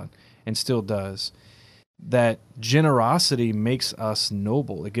to God, and still does. That generosity makes us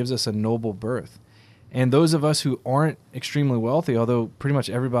noble. It gives us a noble birth. And those of us who aren't extremely wealthy, although pretty much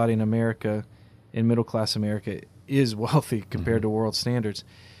everybody in America, in middle-class America, is wealthy compared to world standards,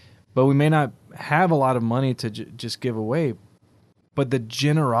 but we may not have a lot of money to just give away, but the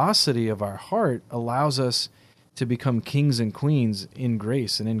generosity of our heart allows us to become kings and queens in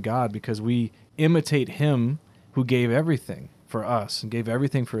grace and in God, because we imitate him who gave everything for us and gave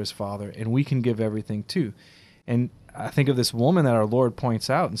everything for his Father, and we can give everything too. And I think of this woman that our Lord points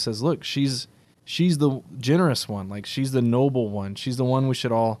out and says, look, she's the generous one. Like, she's the noble one. She's the one we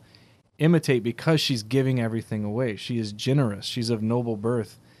should all imitate, because she's giving everything away. She is generous. She's of noble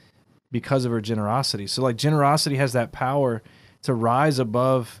birth because of her generosity. So, like, generosity has that power to rise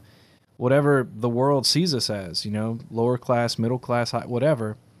above whatever the world sees us as, lower class, middle class, high,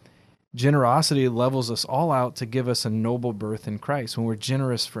 whatever. Generosity levels us all out to give us a noble birth in Christ when we're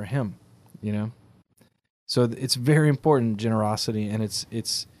generous for him, So it's very important, generosity, and it's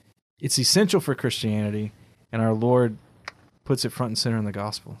essential for Christianity, and our Lord puts it front and center in the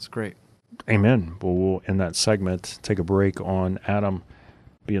gospel. It's great. Amen. Well, we'll end that segment, take a break on Adam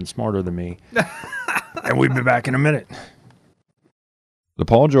being smarter than me, and we'll be back in a minute. The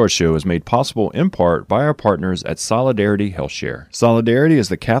Paul George Show is made possible in part by our partners at Solidarity HealthShare. Solidarity is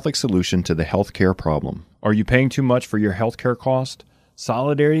the Catholic solution to the healthcare problem. Are you paying too much for your healthcare cost?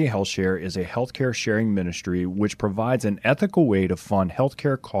 Solidarity HealthShare is a healthcare sharing ministry which provides an ethical way to fund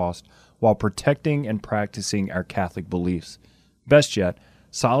healthcare costs while protecting and practicing our Catholic beliefs. Best yet,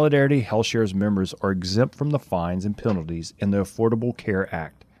 Solidarity HealthShare's members are exempt from the fines and penalties in the Affordable Care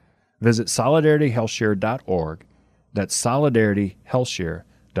Act. Visit solidarityhealthshare.org. That's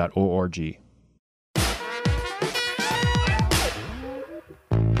solidarityhealthshare.org.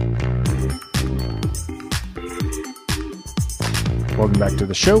 Welcome back to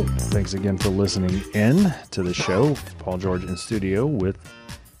the show. Thanks again for listening in to the show. Paul George in studio with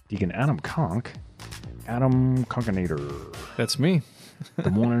Deacon Adam Conk. Adam Conkenator. That's me. The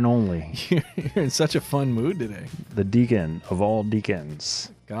one and only. You're in such a fun mood today. The deacon of all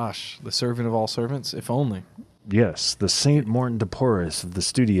deacons. Gosh, the servant of all servants, if only. Yes, the Saint Martin de Porres of the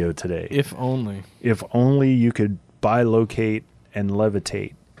studio today. If only. If only you could bilocate and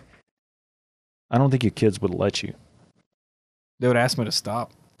levitate. I don't think your kids would let you. They would ask me to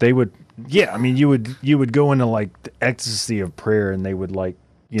stop. They would, yeah. I mean, you would go into like the ecstasy of prayer, and they would like,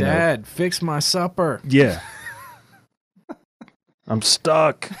 Dad, fix my supper. Yeah. I'm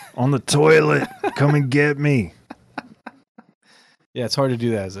stuck on the toilet. Come and get me. Yeah, it's hard to do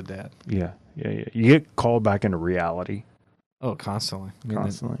that as a dad. Yeah. You get called back into reality. Oh, constantly.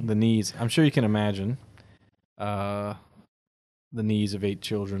 Constantly. The needs. I'm sure you can imagine the needs of 8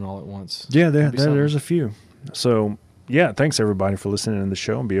 children all at once. Yeah, there's a few. So, yeah, thanks everybody for listening to the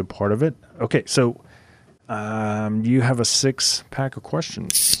show and be a part of it. Okay, so you have a 6-pack of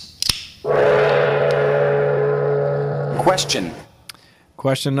questions.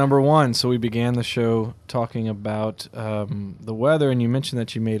 Question number 1. So we began the show talking about the weather, and you mentioned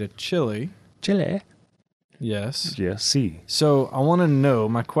that you made a chili. Chili. Yes. Yes, see. So I want to know,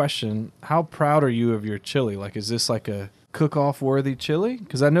 my question, how proud are you of your chili? Like, is this like a cook-off worthy chili?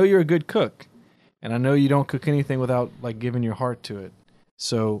 Because I know you're a good cook, and I know you don't cook anything without like giving your heart to it.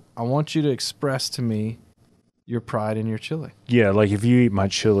 So I want you to express to me your pride in your chili. Yeah, like if you eat my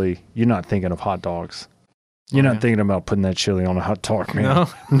chili, you're not thinking of hot dogs. You're not thinking about putting that chili on a hot dog, man.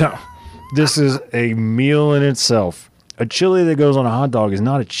 No. This is a meal in itself. A chili that goes on a hot dog is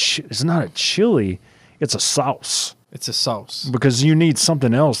not it's not a chili. It's a sauce. It's a sauce. Because you need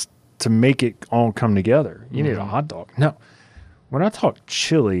something else to make it all come together. You need a hot dog. No. When I talk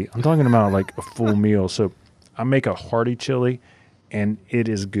chili, I'm talking about like a full meal. So I make a hearty chili, and it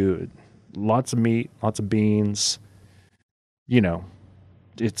is good. Lots of meat, lots of beans.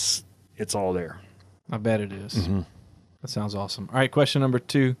 It's all there. I bet it is. Mm-hmm. That sounds awesome. All right, question number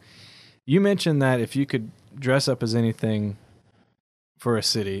 2. You mentioned that if you could dress up as anything for a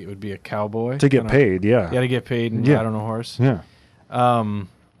city, it would be a cowboy. To get paid, yeah. You got to get paid and ride on a horse. Yeah.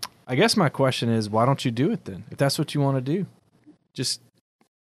 I guess my question is, why don't you do it then? If that's what you want to do, just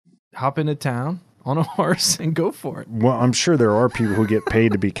hop into town on a horse and go for it. Well, I'm sure there are people who get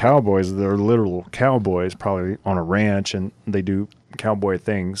paid to be cowboys. They're literal cowboys, probably on a ranch, and they do cowboy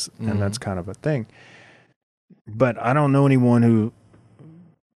things, and that's kind of a thing. But I don't know anyone who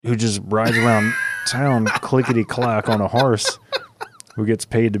just rides around town clickety-clack on a horse who gets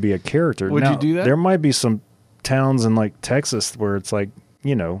paid to be a character. Would you do that? There might be some towns in like Texas where it's like,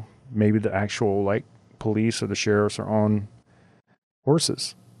 maybe the actual like police or the sheriffs are on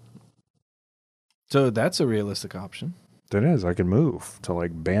horses. So that's a realistic option. That is. I could move to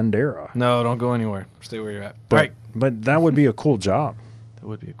like Bandera. No, don't go anywhere. Stay where you're at. But, right. But that would be a cool job. That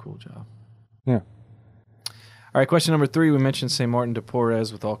would be a cool job. Yeah. All right, question number 3. We mentioned St. Martin de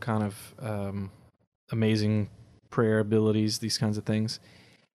Porres with all kind of amazing prayer abilities, these kinds of things.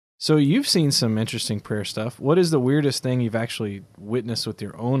 So you've seen some interesting prayer stuff. What is the weirdest thing you've actually witnessed with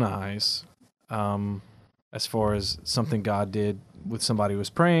your own eyes as far as something God did with somebody who was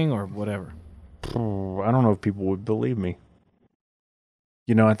praying or whatever? I don't know if people would believe me.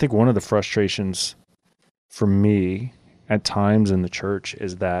 I think one of the frustrations for me at times in the church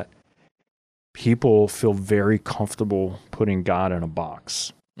is that people feel very comfortable putting God in a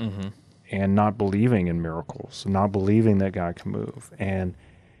box and not believing in miracles, not believing that God can move. And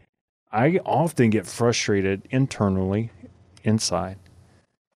I often get frustrated internally, inside,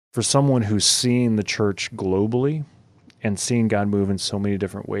 for someone who's seen the church globally and seeing God move in so many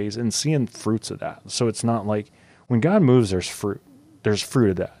different ways and seeing fruits of that. So it's not like when God moves, there's fruit. There's fruit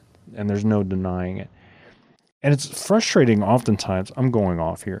of that, and there's no denying it. And it's frustrating oftentimes, I'm going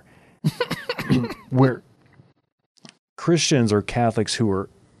off here, where Christians or Catholics who are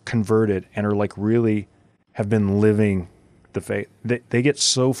converted and are like really have been living the faith, they get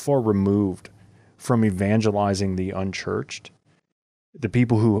so far removed from evangelizing the unchurched, the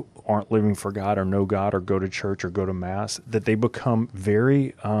people who aren't living for God or know God or go to church or go to mass, that they become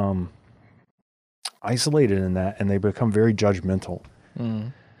very isolated in that, and they become very judgmental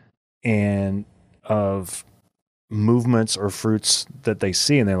and of movements or fruits that they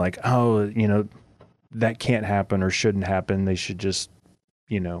see, and they're like, oh, that can't happen or shouldn't happen. They should just,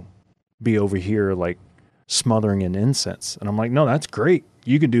 be over here like smothering in incense. And I'm like, no, that's great.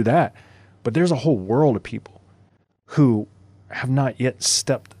 You can do that. But there's a whole world of people who have not yet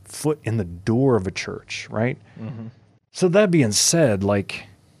stepped foot in the door of a church, right? Mm-hmm. So that being said, like,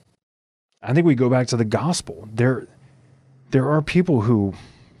 I think we go back to the gospel. There are people whose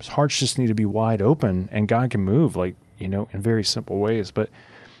hearts just need to be wide open, and God can move, like, in very simple ways. But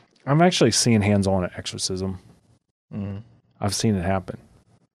I'm actually seeing hands-on exorcism. Mm-hmm. I've seen it happen.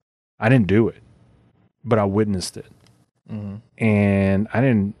 I didn't do it, but I witnessed it. Mm-hmm. And I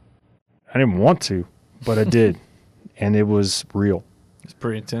didn't want to, but I did. And it was real. It's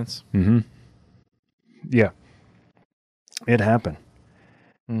pretty intense. Mm-hmm. Yeah. It happened.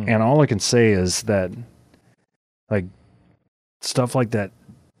 Mm. And all I can say is that, like, stuff like that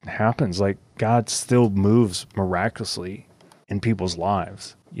happens. Like, God still moves miraculously in people's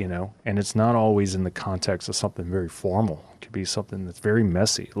lives, and it's not always in the context of something very formal. It could be something that's very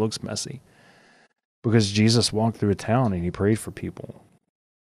messy. It looks messy because Jesus walked through a town and he prayed for people,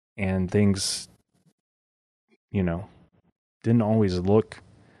 and things, didn't always look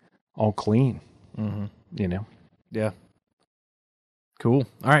all clean, Yeah. Cool.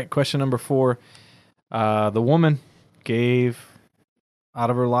 All right. Question number 4. The woman gave out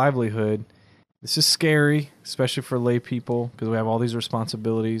of her livelihood. This is scary, especially for lay people, because we have all these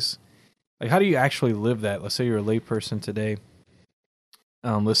responsibilities. Like, how do you actually live that? Let's say you're a lay person today,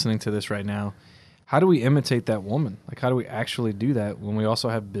 listening to this right now. How do we imitate that woman? Like, how do we actually do that when we also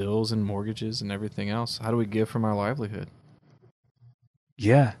have bills and mortgages and everything else? How do we give from our livelihood?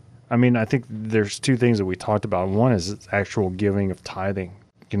 Yeah. I mean, I think there's 2 things that we talked about. One is actual giving of tithing,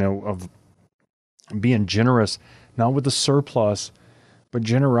 of being generous, not with the surplus, but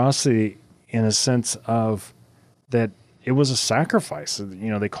generosity in a sense of that it was a sacrifice.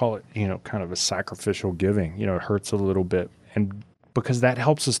 They call it, kind of a sacrificial giving. It hurts a little bit. And because that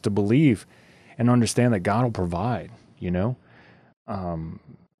helps us to believe and understand that God will provide,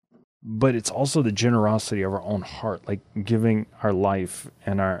 but it's also the generosity of our own heart, like giving our life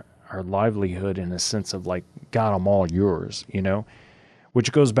and our livelihood in a sense of like, God, I'm all yours,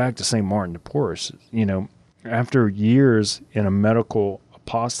 which goes back to St. Martin de Porres. After years in a medical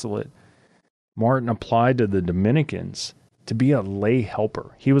apostolate, Martin applied to the Dominicans to be a lay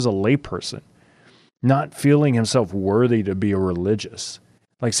helper. He was a lay person, not feeling himself worthy to be a religious.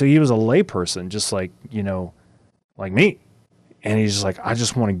 Like, so he was a lay person, just like, like me. And he's just like, I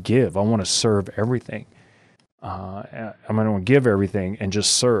just want to give. I want to serve everything. I'm going to give everything and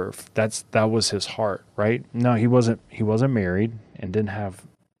just serve. That was his heart, right? No, he wasn't married and didn't have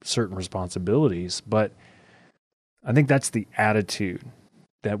certain responsibilities, but I think that's the attitude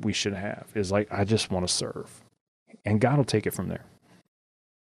that we should have, is like, I just want to serve, and God will take it from there.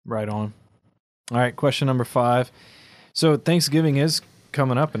 Right on. All right. Question number 5. So Thanksgiving is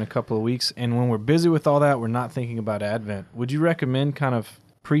coming up in a couple of weeks, and when we're busy with all that, we're not thinking about Advent. Would you recommend kind of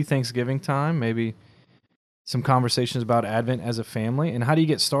pre-Thanksgiving time, maybe some conversations about Advent as a family, and how do you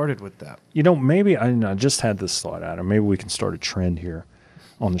get started with that? Maybe I just had this thought, Adam. Maybe we can start a trend here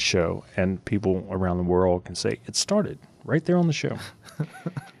on the show, and people around the world can say, it started right there on the show.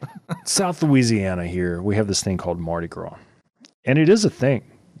 South Louisiana here, we have this thing called Mardi Gras, and it is a thing.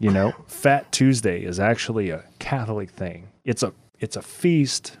 Fat Tuesday is actually a Catholic thing. It's a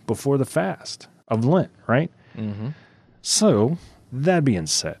feast before the fast of Lent, right? Mm-hmm. So, that being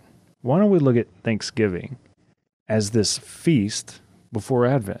said, why don't we look at Thanksgiving as this feast before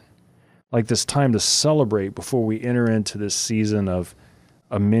Advent? Like this time to celebrate before we enter into this season of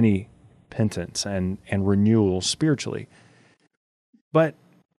a mini penance and renewal spiritually. But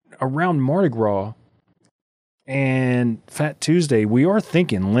around Mardi Gras and Fat Tuesday, we are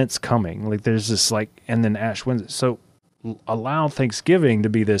thinking Lent's coming. Like there's this and then Ash Wednesday. So allow Thanksgiving to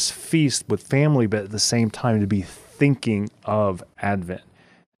be this feast with family, but at the same time to be thinking of Advent.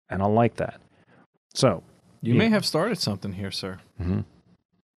 And I like that. So you may have started something here, sir. Mm-hmm.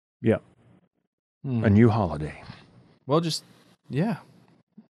 Yeah. A new holiday. Well, yeah.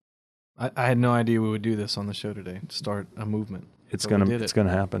 I had no idea we would do this on the show today. Start a movement. It's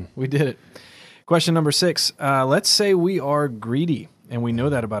gonna happen. We did it. Question number 6. Let's say we are greedy, and we know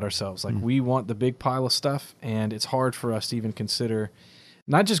that about ourselves. Like we want the big pile of stuff, and it's hard for us to even consider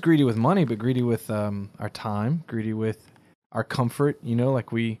not just greedy with money, but greedy with our time, greedy with our comfort. You know,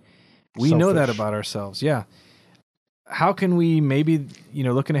 like we know that about ourselves. Yeah. How can we maybe,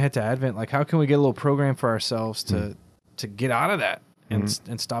 looking ahead to Advent, like how can we get a little program for ourselves to get out of that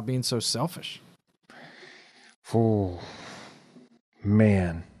and stop being so selfish? Oh,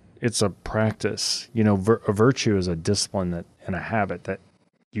 man, it's a practice. A virtue is a discipline and a habit that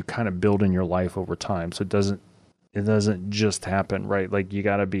you kind of build in your life over time. So it doesn't just happen, right? Like you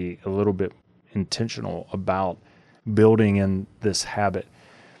got to be a little bit intentional about building in this habit.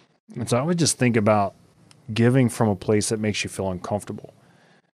 And so I would just think about giving from a place that makes you feel uncomfortable.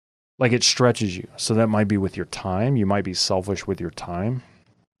 Like it stretches you. So that might be with your time. You might be selfish with your time.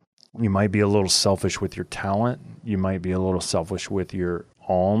 You might be a little selfish with your talent. You might be a little selfish with your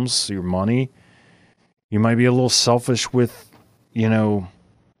alms, your money. You might be a little selfish with,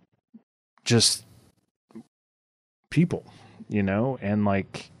 just people, and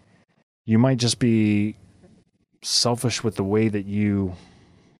like you might just be selfish with the way that you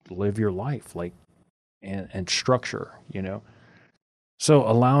live your life, like, and structure, So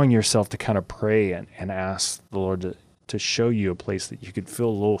allowing yourself to kind of pray and ask the Lord to show you a place that you could feel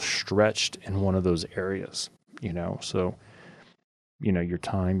a little stretched in one of those areas, So, your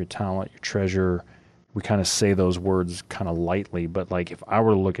time, your talent, your treasure, we kind of say those words kind of lightly, but like if I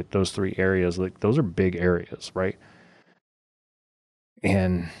were to look at those 3 areas, like those are big areas, right?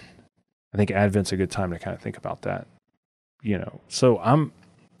 And I think Advent's a good time to kind of think about that, So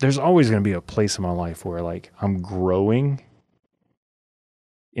there's always going to be a place in my life where like I'm growing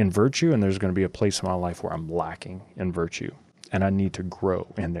in virtue, and there's going to be a place in my life where I'm lacking in virtue, and I need to grow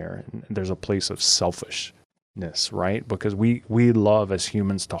in there. And there's a place of selfishness, right? Because we love as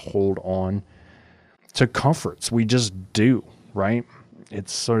humans to hold on to comforts. We just do, right?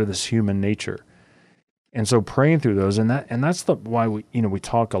 It's sort of this human nature. And so praying through those, and that's why we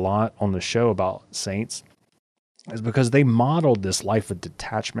talk a lot on the show about saints, is because they modeled this life of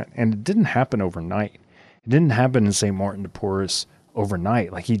detachment, and it didn't happen overnight. It didn't happen in St. Martin de Porres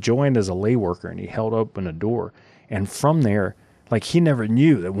overnight. Like he joined as a lay worker and he held open a door. And from there, like he never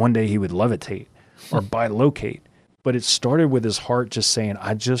knew that one day he would levitate or bilocate, but it started with his heart just saying,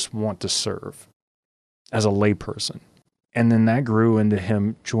 I just want to serve as a lay person. And then that grew into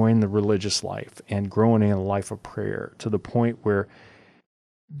him joining the religious life and growing in a life of prayer to the point where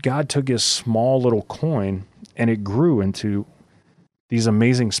God took his small little coin and it grew into these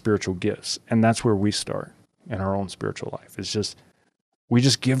amazing spiritual gifts. And that's where we start in our own spiritual life. It's just, we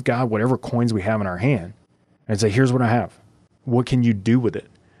just give God whatever coins we have in our hand and say, here's what I have. What can you do with it?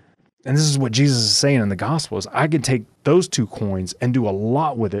 And this is what Jesus is saying in the gospel is I can take those 2 coins and do a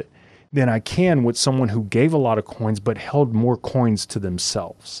lot with it than I can with someone who gave a lot of coins, but held more coins to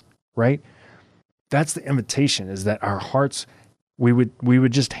themselves, right? That's the invitation, is that our hearts, we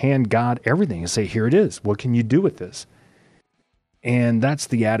would just hand God everything and say, here it is. What can you do with this? And that's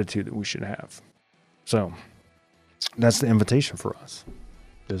the attitude that we should have. So that's the invitation for us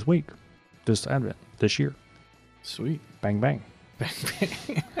this week, this Advent, this year. Sweet. Bang, bang. Bang,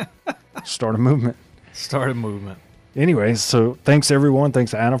 bang. Start a movement. Start a movement. Anyway, so thanks everyone.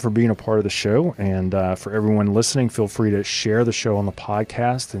 Thanks Adam for being a part of the show. And for everyone listening, feel free to share the show on the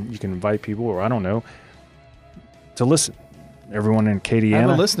podcast, and you can invite people, or I don't know, to listen. Everyone in Acadiana. Have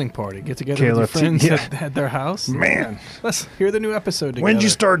a listening party. Get together with your friends at their house. Man. Let's hear the new episode together. When'd you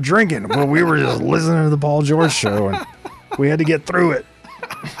start drinking? Well, we were just listening to the Paul George show, and we had to get through it.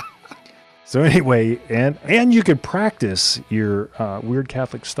 So anyway, and you could practice your weird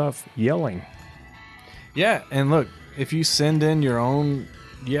Catholic stuff yelling. Yeah, and look, if you send in your own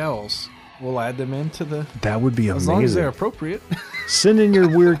yells, we'll add them into the... That would be amazing. As long as they're appropriate. Send in your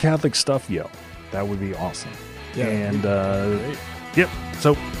weird Catholic stuff yell. That would be awesome. Yeah. And, yep.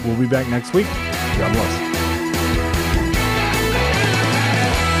 So we'll be back next week. God bless.